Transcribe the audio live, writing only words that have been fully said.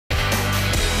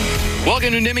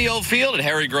Welcome to Nimio Field at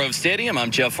Harry Grove Stadium.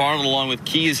 I'm Jeff Arnold along with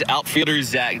Keys outfielder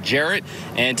Zach Jarrett.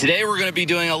 And today we're going to be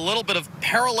doing a little bit of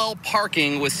parallel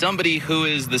parking with somebody who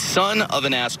is the son of a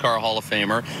NASCAR Hall of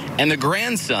Famer and the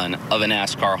grandson of a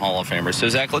NASCAR Hall of Famer. So,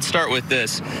 Zach, let's start with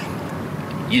this.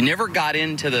 You never got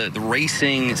into the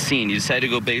racing scene. You decided to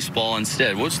go baseball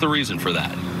instead. What's the reason for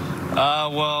that?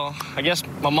 Well, I guess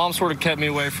my mom sort of kept me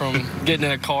away from getting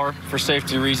in a car for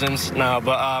safety reasons. No,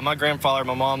 but my grandfather,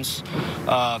 my mom's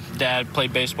dad,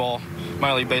 played baseball,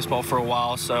 minor league baseball for a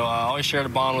while, so I always shared a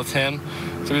bond with him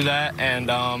through that, and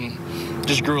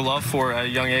just grew a love for it at a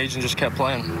young age and just kept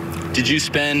playing. Did you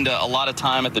spend a lot of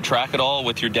time at the track at all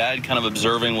with your dad, kind of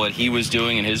observing what he was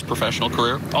doing in his professional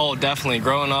career? Oh, definitely.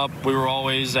 Growing up, we were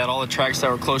always at all the tracks that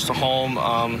were close to home.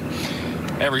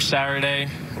 Every Saturday,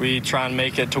 we'd try and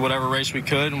make it to whatever race we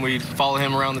could, and we'd follow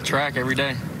him around the track every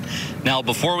day. Now,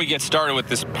 before we get started with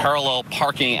this parallel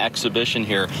parking exhibition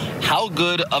here, how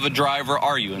good of a driver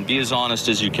are you? And be as honest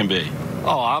as you can be.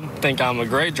 Oh, I think I'm a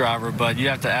great driver, but you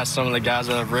have to ask some of the guys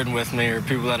that have ridden with me or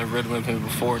people that have ridden with me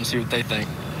before and see what they think.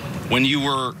 When you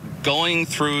were going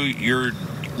through your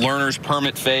learner's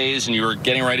permit phase and you were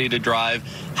getting ready to drive,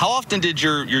 how often did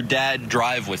your dad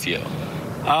drive with you?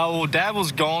 Well, Dad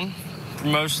was gone for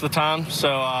most of the time,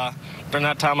 so during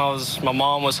that time my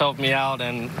mom was helping me out,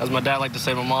 and as my dad liked to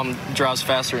say, my mom drives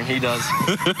faster than he does.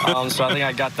 So I think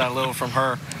I got that a little from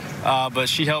her. But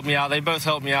she helped me out. They both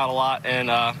helped me out a lot, and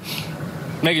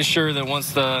making sure that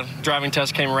once the driving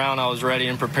test came around, I was ready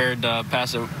and prepared to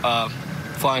pass it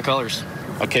flying colors.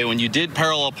 Okay, when you did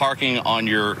parallel parking on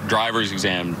your driver's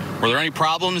exam, were there any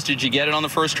problems? Did you get it on the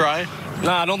first try?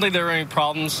 No, I don't think there were any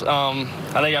problems. I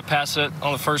think I passed it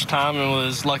on the first time and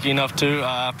was lucky enough to.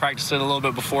 Practice it a little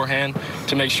bit beforehand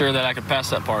to make sure that I could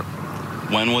pass that part.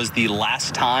 When was the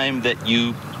last time that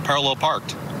you parallel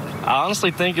parked? I honestly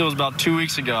think it was about 2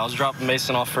 weeks ago. I was dropping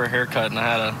Mason off for a haircut, and I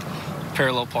had a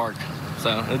parallel park.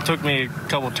 So it took me a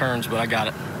couple turns, but I got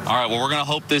it. All right, well, we're going to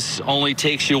hope this only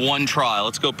takes you one try.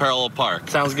 Let's go parallel park.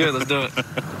 Sounds good. Let's do it.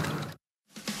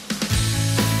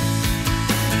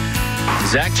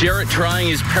 Zach Jarrett trying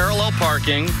his parallel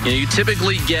parking. You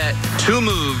typically get 2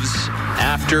 moves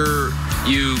after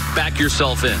you back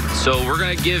yourself in. So we're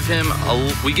going to give him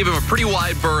a pretty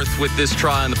wide berth with this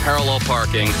try on the parallel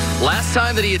parking. Last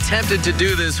time that he attempted to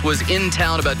do this was in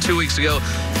town about 2 weeks ago.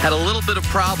 Had a little bit of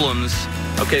problems.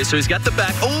 Okay, so he's got the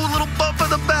back. Oh, a little bump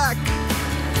on the back.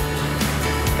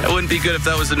 That wouldn't be good if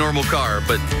that was a normal car,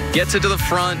 but gets it to the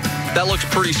front. That looks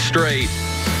pretty straight.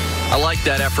 I like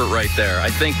that effort right there.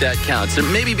 I think that counts. There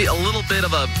may be a little bit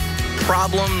of a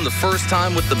problem the first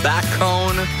time with the back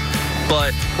cone,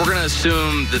 but we're going to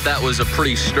assume that that was a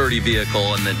pretty sturdy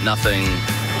vehicle and that nothing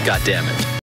got damaged.